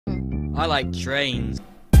I like trains.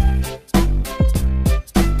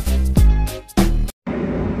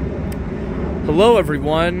 Hello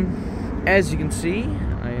everyone. As you can see,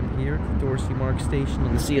 I am here at the Dorsey Station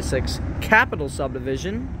on the CSX Capital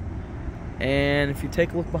Subdivision. And if you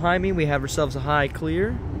take a look behind me, we have ourselves a high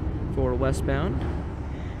clear for westbound.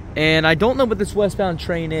 And I don't know what this westbound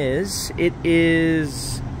train is. It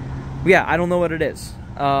is... yeah, I don't know what it is.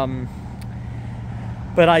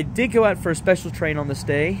 But I did go out for a special train on this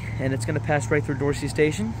day, and it's going to pass right through Dorsey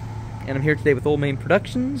Station. And I'm here today with Old Main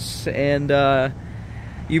Productions, and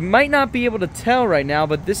you might not be able to tell right now,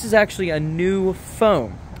 but this is actually a new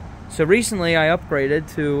phone. So recently I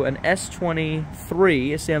upgraded to an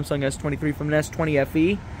S23, a Samsung S23 from an S20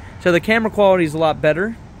 FE. So the camera quality is a lot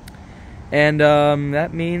better. And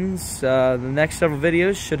that means the next several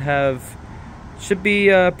videos should be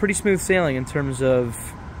pretty smooth sailing in terms of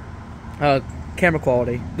camera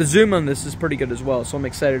quality. The zoom on this is pretty good as well, so I'm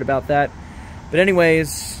excited about that. But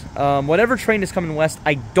anyways, whatever train is coming west,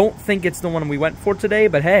 I don't think it's the one we went for today,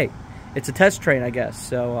 but hey, it's a test train, I guess.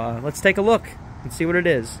 So let's take a look and see what it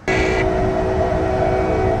is.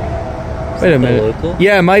 Wait a minute. Local?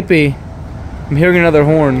 Yeah, it might be. I'm hearing another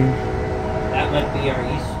horn. That might be our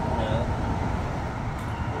east.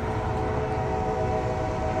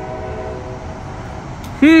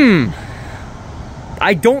 No.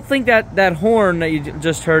 I don't think that horn that you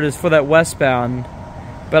just heard is for that westbound,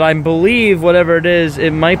 but I believe whatever it is, it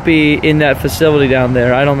might be in that facility down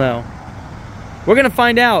there. I don't know. We're gonna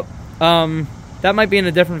find out. That might be in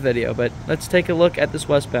a different video, but let's take a look at this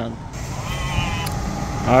westbound.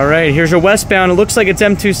 All right, here's your westbound. It looks like it's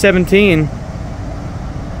M217.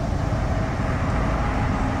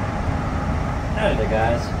 Howdy there,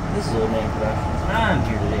 guys. This is Old Main Productions, and I'm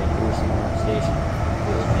here today at Dorsey Station.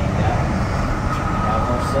 Old Main guys. Have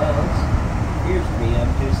ourselves. Here's the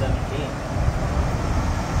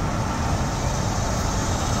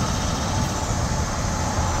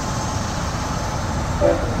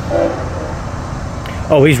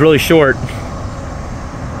Oh, he's really short.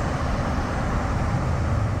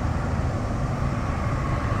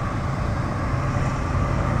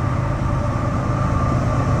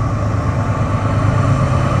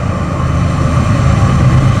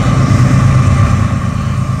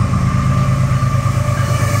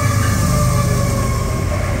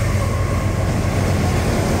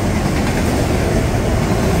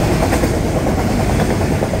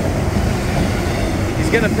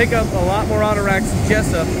 Gonna pick up a lot more autoracks than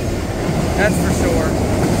Jessup, that's for sure.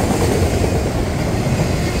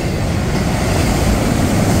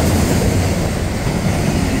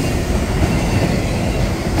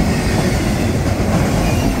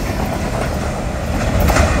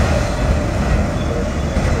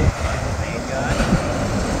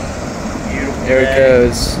 There it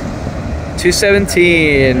goes.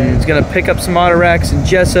 217. It's gonna pick up some autoracks and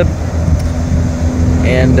Jessup,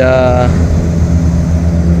 and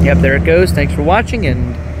yep, there it goes. Thanks for watching,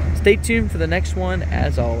 and stay tuned for the next one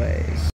as always.